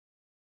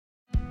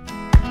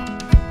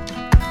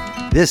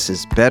This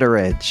is Better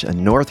Edge, a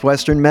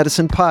Northwestern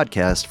medicine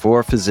podcast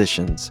for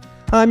physicians.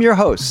 I'm your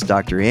host,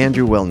 Dr.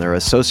 Andrew Wilner,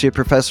 Associate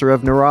Professor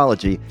of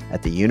Neurology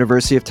at the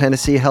University of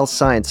Tennessee Health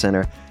Science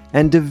Center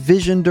and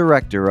Division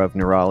Director of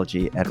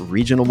Neurology at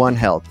Regional One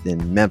Health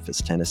in Memphis,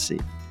 Tennessee.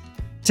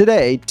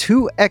 Today,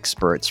 two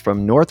experts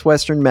from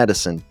Northwestern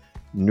medicine,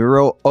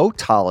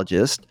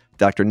 neuro-otologist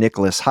Dr.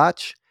 Nicholas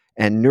Hotch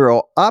and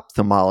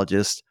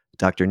neuro-ophthalmologist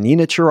Dr.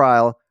 Nina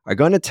Chirail, are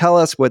going to tell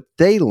us what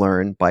they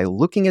learned by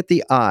looking at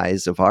the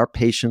eyes of our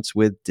patients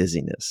with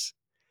dizziness.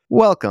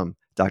 Welcome,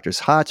 Drs.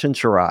 Hotch and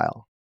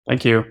Chirail.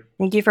 Thank you.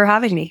 Thank you for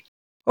having me.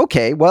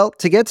 Okay, well,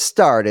 to get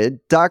started,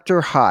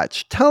 Dr.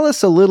 Hotch, tell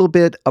us a little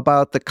bit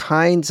about the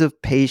kinds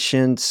of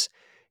patients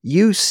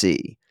you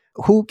see.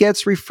 Who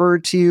gets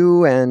referred to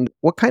you and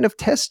what kind of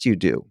tests you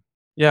do?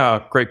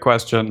 Yeah, great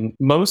question.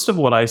 Most of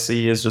what I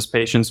see is just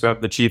patients who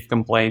have the chief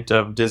complaint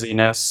of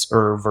dizziness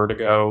or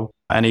vertigo,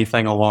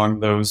 anything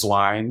along those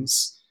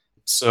lines.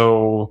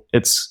 So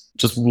it's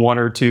just one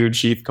or two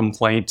chief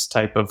complaint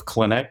type of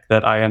clinic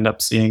that I end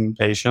up seeing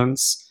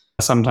patients.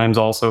 Sometimes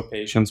also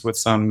patients with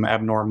some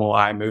abnormal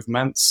eye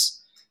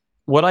movements.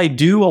 What I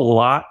do a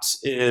lot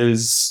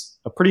is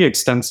a pretty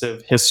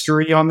extensive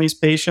history on these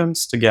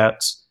patients to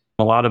get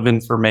a lot of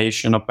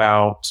information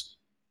about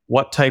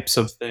what types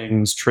of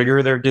things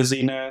trigger their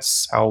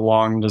dizziness, how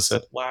long does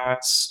it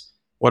last,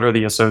 what are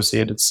the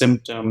associated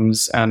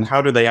symptoms, and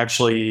how do they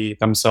actually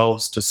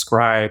themselves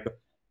describe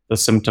the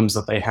symptoms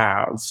that they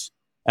have.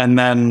 And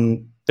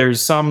then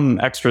there's some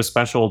extra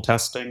special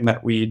testing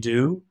that we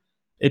do.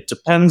 It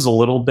depends a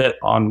little bit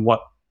on what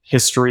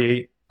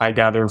history I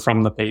gather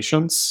from the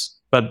patients.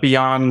 But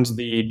beyond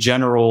the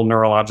general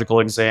neurological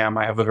exam,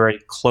 I have a very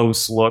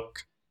close look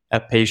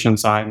at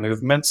patients' eye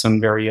movements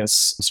in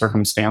various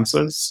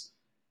circumstances.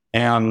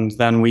 And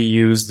then we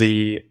use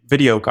the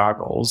video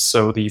goggles,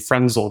 so the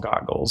Frenzel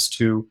goggles,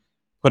 to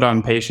put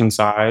on patients'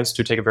 eyes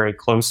to take a very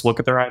close look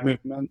at their eye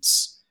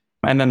movements.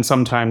 And then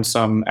sometimes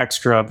some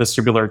extra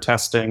vestibular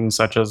testing,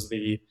 such as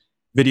the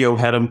video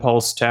head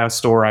impulse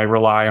test, or I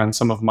rely on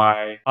some of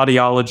my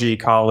audiology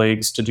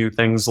colleagues to do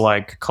things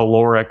like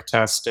caloric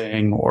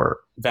testing or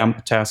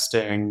VEMP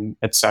testing,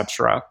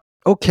 etc.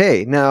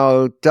 Okay,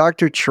 now,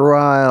 Dr.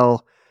 Chirail,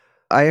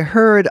 I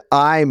heard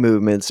eye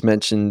movements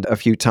mentioned a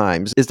few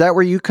times. Is that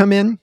where you come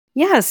in?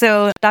 Yeah,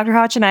 so Dr.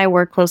 Hotch and I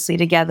work closely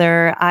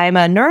together. I'm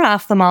a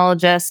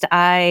neuro-ophthalmologist.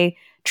 I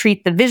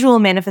treat the visual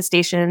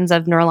manifestations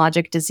of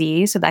neurologic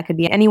disease, so that could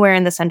be anywhere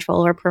in the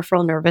central or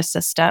peripheral nervous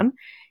system.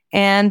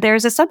 And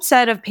there's a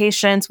subset of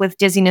patients with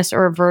dizziness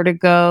or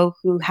vertigo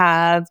who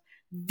have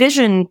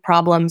vision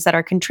problems that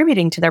are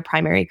contributing to their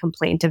primary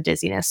complaint of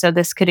dizziness. So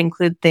this could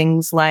include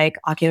things like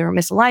ocular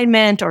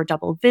misalignment or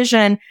double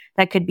vision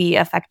that could be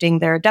affecting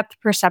their depth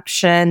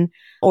perception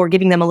or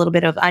giving them a little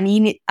bit of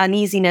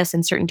uneasiness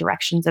in certain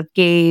directions of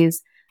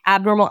gaze.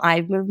 Abnormal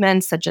eye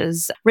movements, such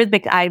as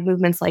rhythmic eye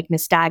movements like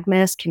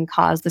nystagmus, can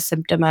cause the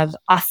symptom of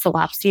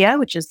oscillopsia,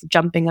 which is the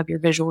jumping of your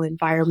visual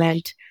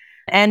environment.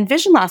 And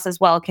vision loss as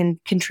well can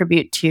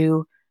contribute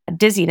to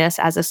dizziness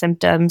as a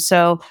symptom.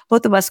 So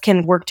both of us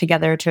can work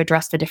together to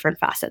address the different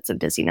facets of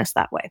dizziness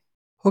that way.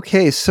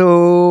 Okay,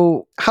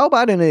 so how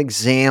about an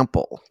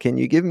example? Can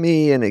you give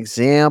me an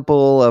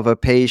example of a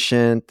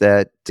patient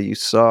that you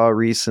saw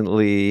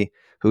recently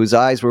whose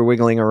eyes were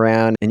wiggling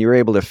around and you were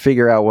able to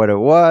figure out what it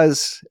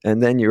was,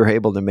 and then you were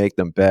able to make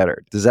them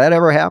better? Does that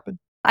ever happen?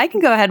 I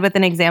can go ahead with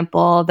an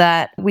example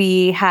that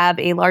we have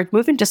a large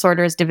movement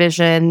disorders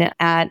division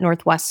at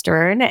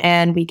Northwestern,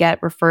 and we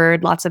get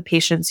referred lots of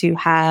patients who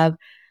have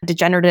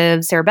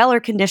degenerative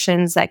cerebellar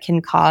conditions that can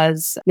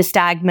cause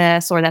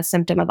nystagmus or that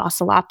symptom of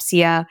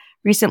oscillopsia.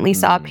 Recently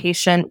saw a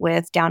patient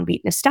with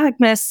downbeat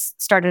nystagmus,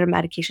 started a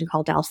medication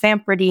called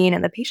dalfampridine,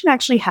 and the patient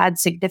actually had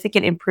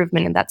significant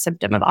improvement in that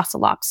symptom of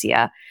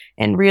oscillopsia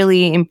and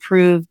really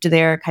improved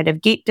their kind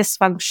of gait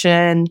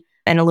dysfunction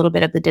and a little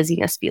bit of the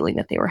dizziness feeling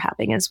that they were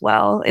having as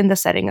well in the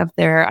setting of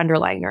their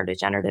underlying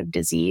neurodegenerative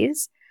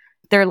disease.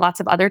 There are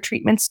lots of other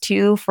treatments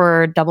too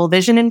for double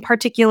vision in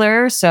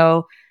particular.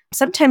 So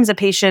sometimes a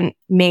patient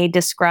may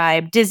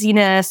describe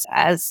dizziness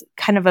as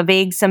kind of a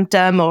vague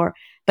symptom,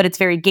 but it's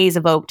very gaze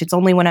evoked. It's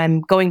only when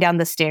I'm going down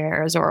the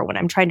stairs or when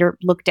I'm trying to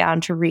look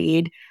down to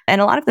read. And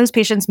a lot of those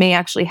patients may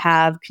actually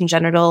have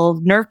congenital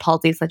nerve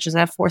palsy, such as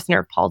a fourth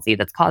nerve palsy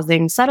that's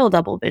causing subtle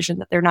double vision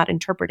that they're not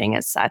interpreting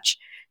as such.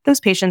 Those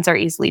patients are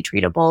easily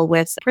treatable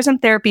with prism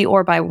therapy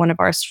or by one of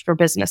our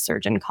business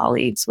surgeon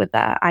colleagues with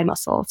eye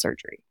muscle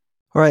surgery.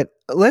 All right,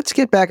 let's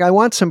get back. I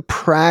want some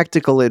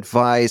practical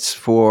advice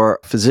for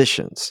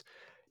physicians.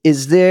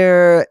 Is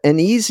there an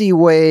easy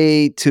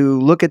way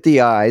to look at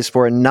the eyes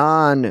for a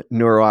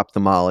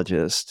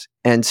non-neuro-ophthalmologist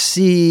and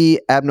see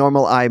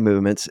abnormal eye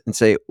movements and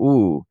say,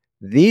 ooh,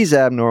 these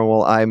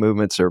abnormal eye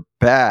movements are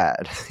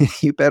bad.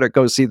 You better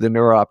go see the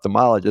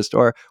neuro-ophthalmologist.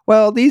 Or,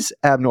 well, these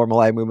abnormal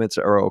eye movements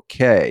are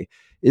okay.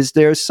 Is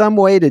there some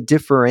way to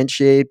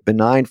differentiate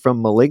benign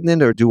from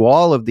malignant, or do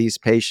all of these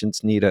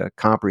patients need a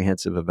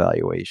comprehensive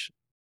evaluation?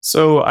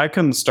 So I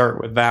can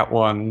start with that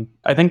one.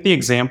 I think the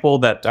example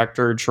that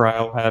Dr.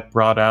 Chirail had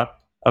brought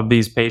up of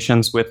these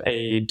patients with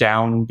a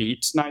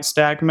downbeat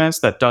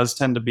nystagmus, that does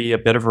tend to be a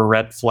bit of a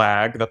red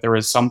flag that there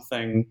is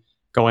something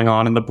going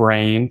on in the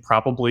brain,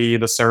 probably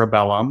the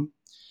cerebellum.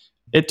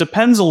 It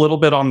depends a little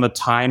bit on the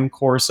time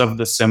course of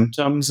the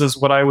symptoms, is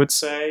what I would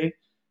say.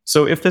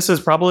 So if this has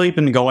probably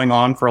been going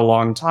on for a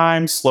long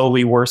time,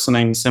 slowly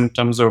worsening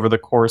symptoms over the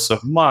course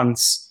of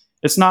months,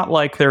 it's not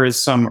like there is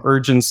some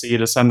urgency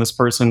to send this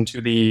person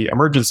to the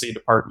emergency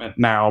department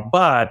now,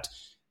 but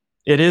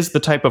it is the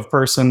type of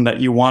person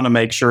that you want to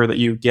make sure that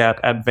you get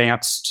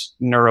advanced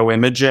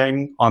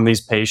neuroimaging on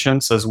these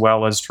patients, as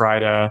well as try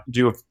to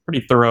do a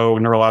pretty thorough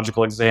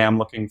neurological exam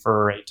looking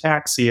for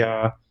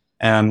ataxia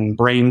and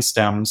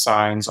brainstem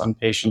signs on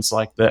patients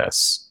like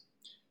this.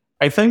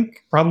 I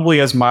think probably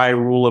as my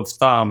rule of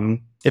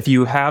thumb, if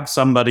you have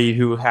somebody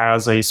who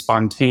has a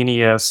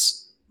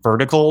spontaneous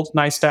vertical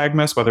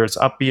nystagmus, whether it's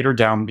upbeat or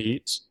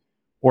downbeat,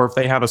 or if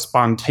they have a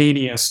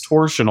spontaneous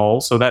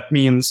torsional, so that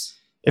means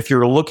if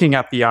you're looking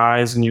at the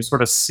eyes and you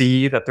sort of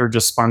see that they're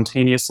just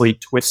spontaneously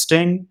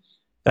twisting,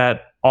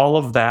 that all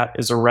of that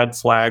is a red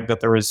flag that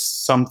there is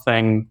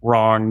something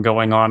wrong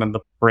going on in the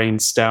brain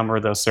stem or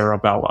the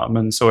cerebellum.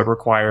 And so it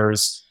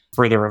requires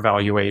further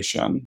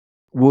evaluation.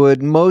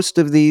 Would most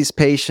of these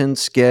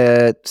patients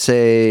get,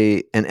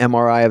 say, an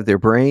MRI of their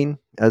brain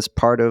as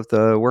part of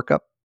the workup?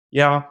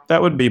 Yeah,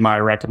 that would be my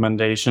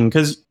recommendation,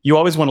 because you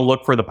always want to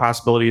look for the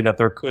possibility that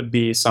there could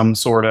be some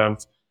sort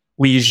of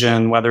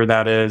lesion, whether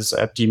that is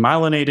a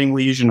demyelinating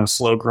lesion, a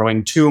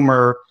slow-growing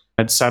tumor,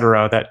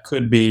 etc., that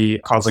could be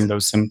causing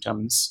those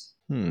symptoms.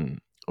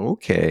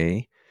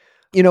 Okay.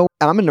 You know,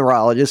 I'm a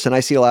neurologist and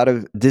I see a lot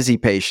of dizzy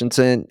patients,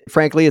 and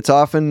frankly, it's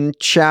often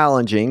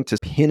challenging to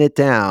pin it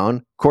down.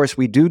 Of course,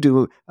 we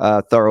do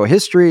a thorough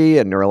history,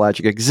 a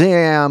neurologic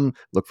exam,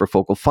 look for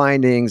focal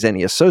findings,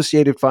 any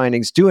associated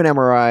findings, do an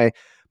MRI,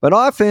 but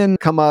often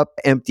come up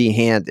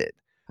empty-handed.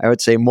 I would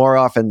say more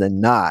often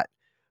than not.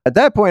 At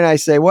that point, I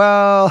say,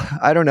 well,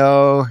 I don't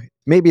know,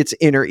 maybe it's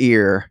inner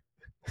ear.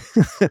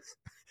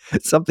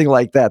 Something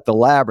like that, the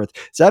labyrinth.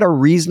 Is that a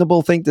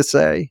reasonable thing to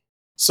say?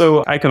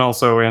 So I can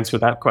also answer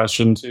that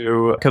question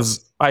too,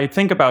 because I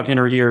think about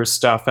inner ear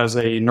stuff as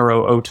a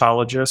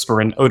neuro-otologist or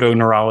an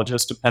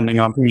otoneurologist, depending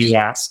on who you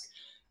ask.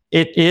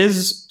 It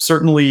is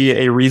certainly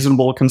a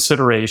reasonable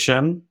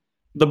consideration.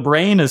 The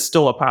brain is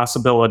still a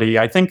possibility.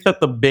 I think that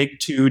the big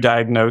two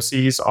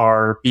diagnoses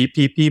are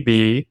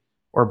BPPV,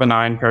 or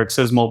benign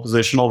paroxysmal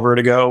positional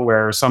vertigo,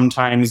 where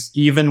sometimes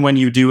even when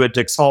you do a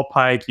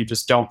Dix-Hallpike, you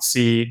just don't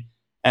see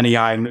any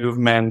eye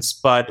movements.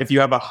 But if you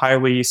have a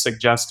highly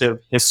suggestive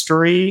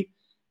history,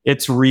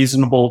 it's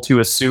reasonable to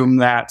assume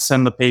that,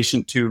 send the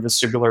patient to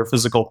vestibular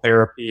physical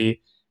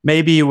therapy.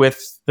 Maybe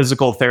with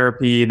physical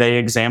therapy, they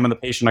examine the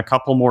patient a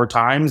couple more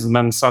times, and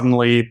then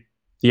suddenly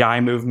the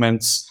eye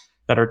movements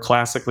that are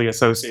classically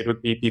associated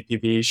with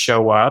BPPV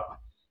show up.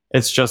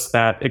 It's just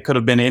that it could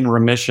have been in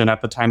remission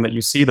at the time that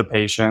you see the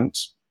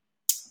patient.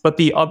 But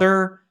the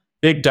other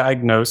big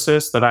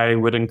diagnosis that I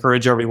would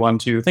encourage everyone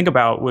to think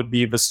about would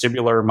be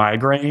vestibular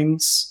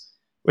migraines,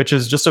 which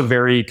is just a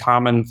very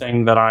common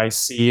thing that I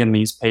see in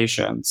these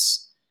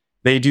patients.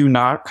 They do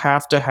not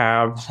have to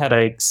have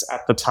headaches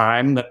at the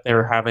time that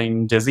they're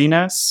having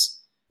dizziness.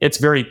 It's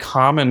very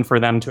common for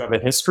them to have a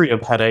history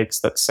of headaches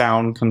that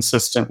sound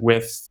consistent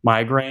with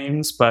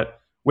migraines, but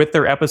with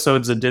their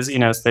episodes of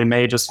dizziness, they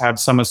may just have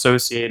some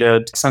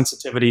associated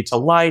sensitivity to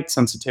light,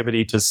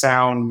 sensitivity to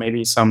sound,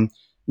 maybe some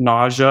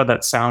nausea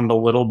that sound a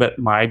little bit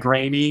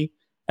migraine-y.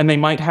 And they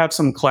might have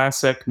some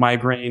classic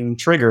migraine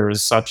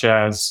triggers, such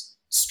as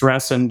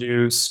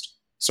stress-induced,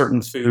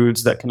 certain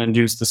foods that can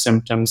induce the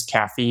symptoms,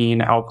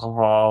 caffeine,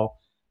 alcohol,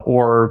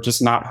 or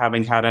just not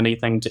having had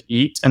anything to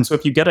eat. And so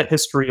if you get a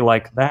history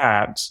like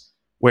that,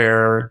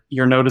 where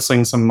you're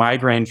noticing some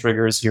migraine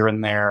triggers here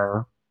and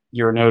there,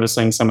 you're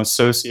noticing some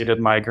associated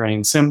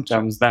migraine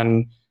symptoms,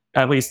 then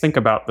at least think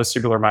about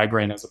vestibular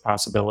migraine as a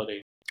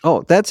possibility.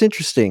 Oh, that's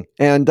interesting.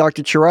 And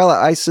Dr. Chirala,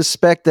 I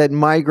suspect that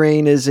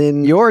migraine is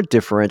in your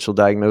differential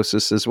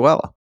diagnosis as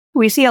well.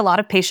 We see a lot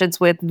of patients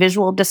with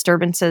visual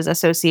disturbances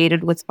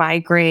associated with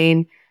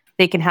migraine.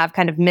 They can have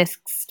kind of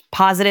mixed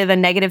positive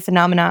and negative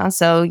phenomena.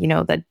 So,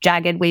 the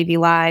jagged wavy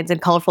lines and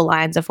colorful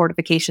lines of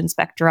fortification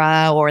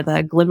spectra, or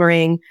the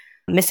glimmering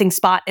missing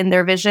spot in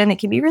their vision. It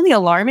can be really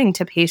alarming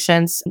to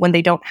patients when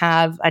they don't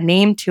have a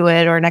name to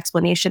it or an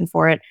explanation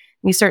for it.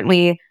 We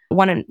certainly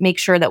want to make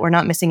sure that we're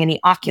not missing any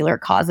ocular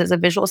causes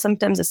of visual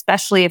symptoms,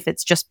 especially if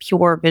it's just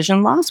pure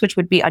vision loss, which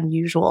would be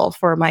unusual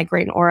for a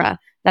migraine aura.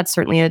 That's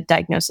certainly a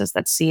diagnosis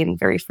that's seen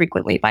very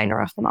frequently by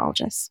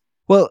neuro-ophthalmologists.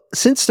 Well,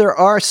 since there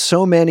are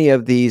so many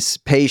of these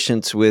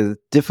patients with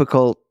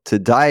difficult to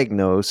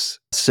diagnose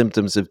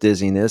symptoms of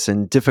dizziness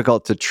and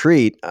difficult to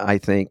treat, I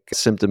think,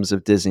 symptoms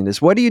of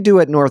dizziness, what do you do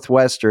at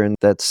Northwestern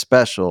that's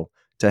special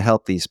to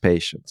help these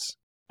patients?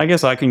 I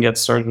guess I can get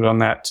started on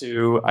that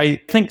too. I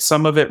think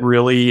some of it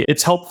really,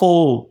 it's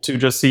helpful to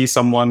just see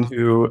someone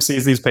who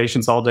sees these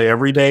patients all day,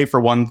 every day. For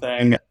one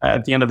thing,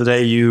 at the end of the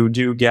day, you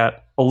do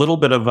get a little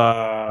bit of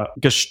a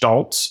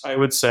gestalt, I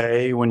would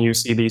say, when you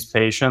see these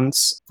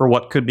patients for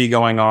what could be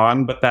going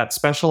on. But that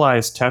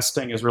specialized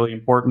testing is really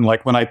important.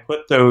 Like when I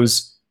put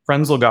those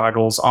Frenzel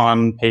goggles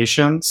on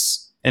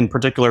patients, in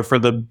particular for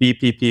the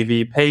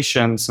BPPV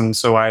patients, and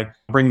so I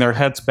bring their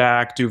heads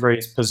back, do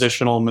various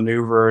positional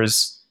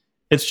maneuvers,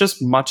 it's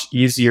just much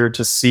easier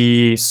to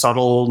see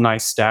subtle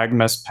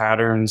nystagmus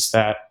patterns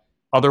that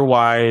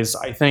otherwise,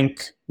 I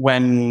think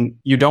when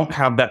you don't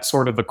have that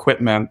sort of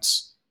equipment,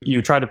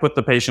 you try to put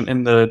the patient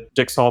in the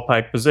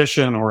Dix-Hallpike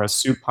position or a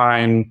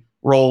supine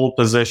roll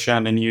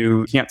position and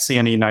you can't see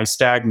any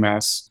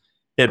nystagmus.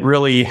 It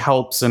really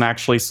helps in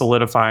actually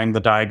solidifying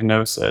the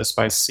diagnosis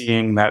by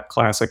seeing that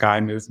classic eye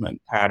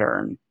movement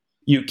pattern.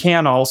 You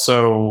can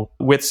also,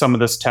 with some of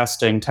this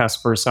testing,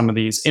 test for some of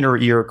these inner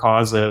ear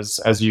causes,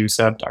 as you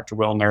said, Dr.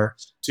 Wilner,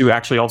 to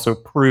actually also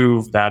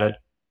prove that it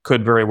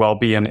could very well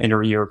be an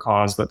inner ear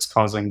cause that's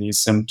causing these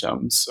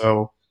symptoms.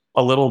 So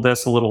a little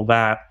this, a little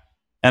that.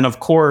 And of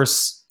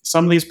course,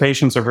 some of these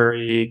patients are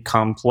very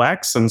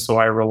complex. And so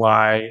I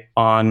rely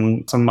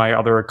on some of my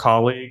other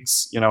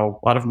colleagues. A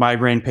lot of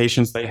migraine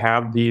patients, they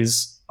have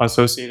these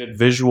associated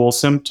visual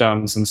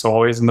symptoms. And so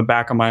always in the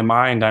back of my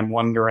mind, I'm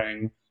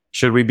wondering,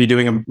 should we be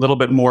doing a little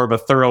bit more of a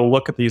thorough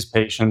look at these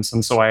patients?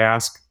 And so I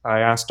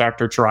asked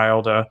Dr.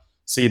 Trial to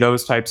see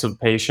those types of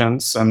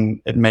patients,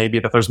 and it may be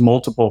that there's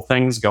multiple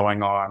things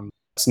going on.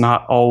 It's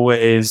not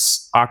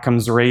always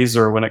Occam's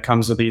razor when it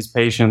comes to these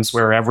patients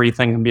where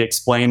everything can be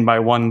explained by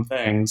one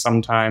thing.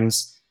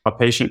 Sometimes a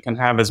patient can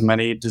have as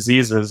many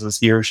diseases as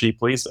he or she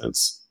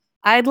pleases.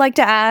 I'd like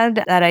to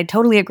add that I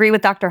totally agree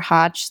with Dr.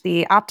 Hotch.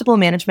 The optimal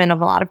management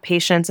of a lot of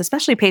patients,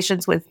 especially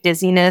patients with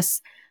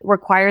dizziness,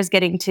 requires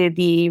getting to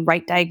the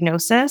right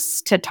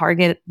diagnosis to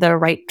target the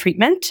right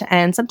treatment.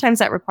 And sometimes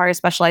that requires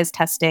specialized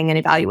testing and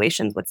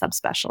evaluations with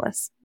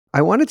subspecialists.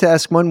 I wanted to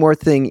ask one more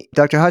thing.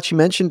 Dr. Hotch, you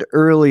mentioned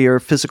earlier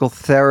physical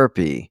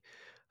therapy.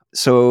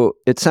 So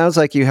it sounds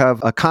like you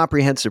have a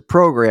comprehensive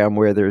program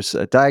where there's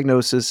a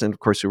diagnosis, and of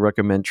course, you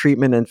recommend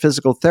treatment and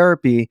physical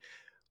therapy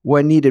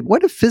when needed.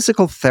 What do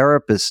physical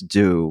therapists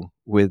do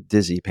with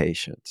dizzy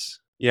patients?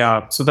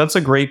 Yeah, so that's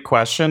a great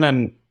question.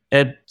 And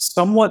it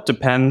somewhat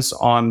depends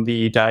on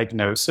the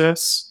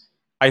diagnosis.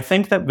 I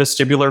think that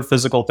vestibular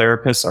physical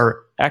therapists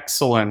are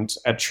excellent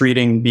at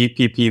treating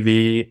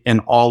BPPV in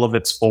all of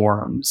its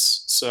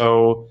forms.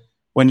 So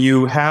when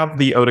you have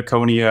the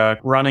otoconia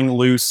running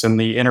loose in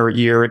the inner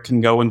ear, it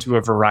can go into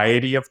a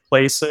variety of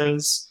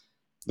places.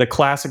 The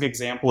classic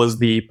example is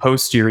the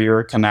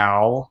posterior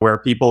canal, where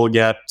people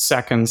get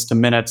seconds to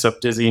minutes of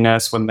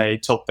dizziness when they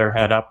tilt their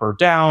head up or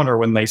down, or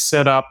when they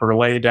sit up or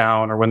lay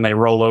down, or when they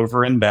roll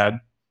over in bed.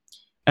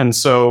 And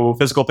so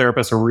physical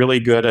therapists are really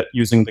good at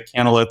using the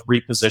canalith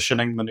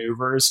repositioning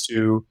maneuvers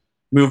to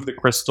move the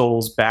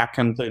crystals back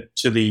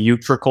into the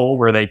utricle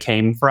where they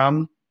came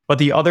from. But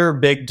the other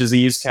big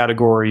disease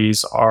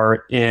categories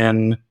are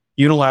in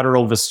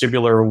unilateral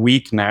vestibular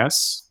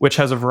weakness, which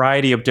has a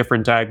variety of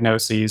different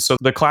diagnoses. So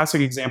the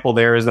classic example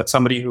there is that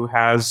somebody who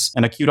has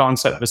an acute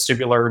onset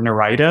vestibular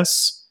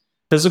neuritis,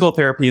 physical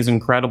therapy is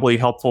incredibly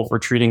helpful for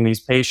treating these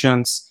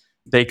patients.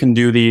 They can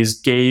do these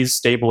gaze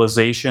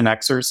stabilization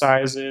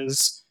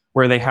exercises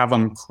where they have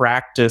them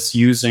practice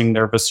using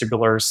their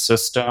vestibular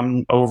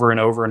system over and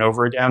over and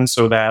over again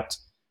so that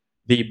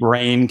the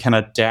brain can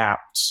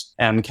adapt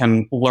and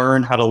can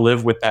learn how to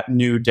live with that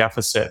new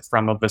deficit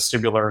from a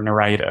vestibular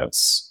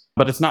neuritis.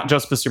 But it's not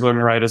just vestibular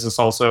neuritis, it's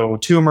also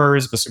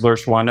tumors,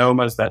 vestibular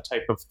schwannomas, that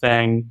type of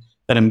thing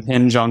that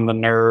impinge on the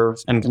nerve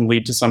and can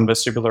lead to some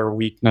vestibular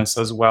weakness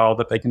as well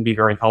that they can be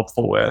very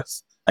helpful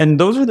with. And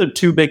those are the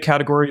two big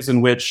categories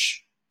in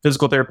which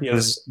physical therapy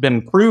has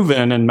been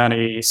proven in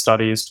many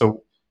studies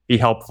to be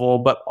helpful,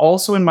 but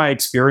also in my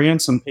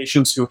experience in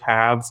patients who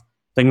have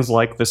things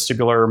like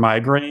vestibular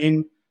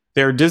migraine,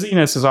 their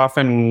dizziness is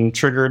often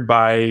triggered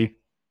by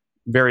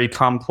very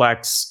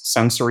complex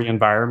sensory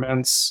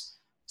environments.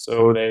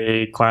 So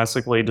they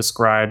classically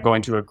describe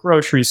going to a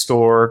grocery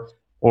store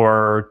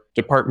or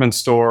department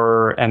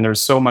store, and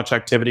there's so much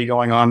activity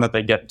going on that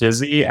they get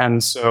dizzy.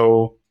 And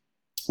so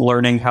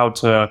learning how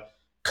to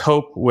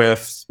cope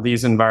with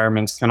these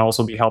environments can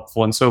also be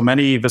helpful. And so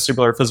many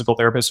vestibular physical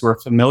therapists who are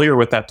familiar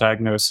with that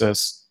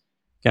diagnosis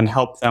can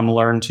help them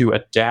learn to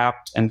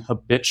adapt and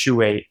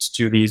habituate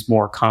to these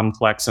more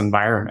complex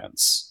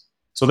environments.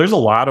 So there's a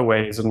lot of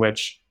ways in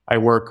which I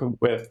work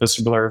with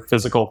vestibular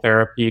physical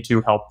therapy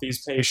to help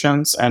these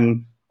patients.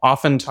 And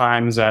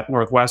oftentimes at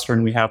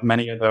Northwestern, we have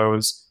many of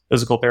those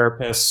physical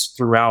therapists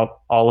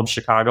throughout all of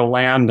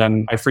Chicagoland,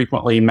 and I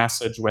frequently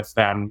message with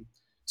them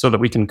so that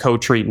we can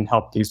co-treat and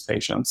help these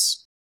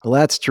patients. Well,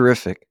 that's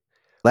terrific.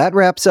 That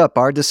wraps up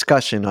our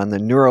discussion on the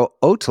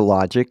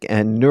neuro-otologic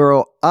and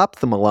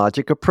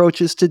neuro-ophthalmologic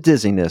approaches to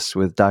dizziness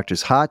with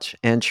Drs. Hotch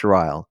and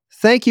Schreil.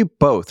 Thank you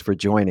both for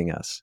joining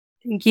us.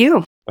 Thank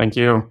you. Thank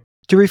you.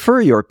 To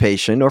refer your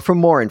patient or for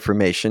more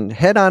information,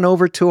 head on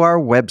over to our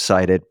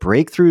website at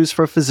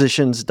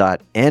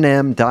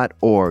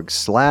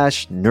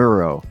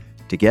breakthroughsforphysicians.nm.org/neuro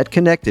to get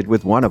connected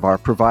with one of our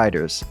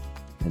providers.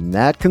 And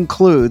that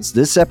concludes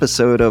this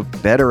episode of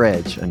Better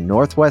Edge, a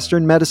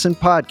Northwestern medicine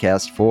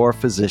podcast for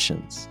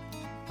physicians.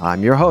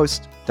 I'm your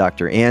host,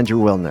 Dr.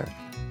 Andrew Wilner.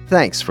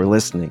 Thanks for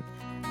listening.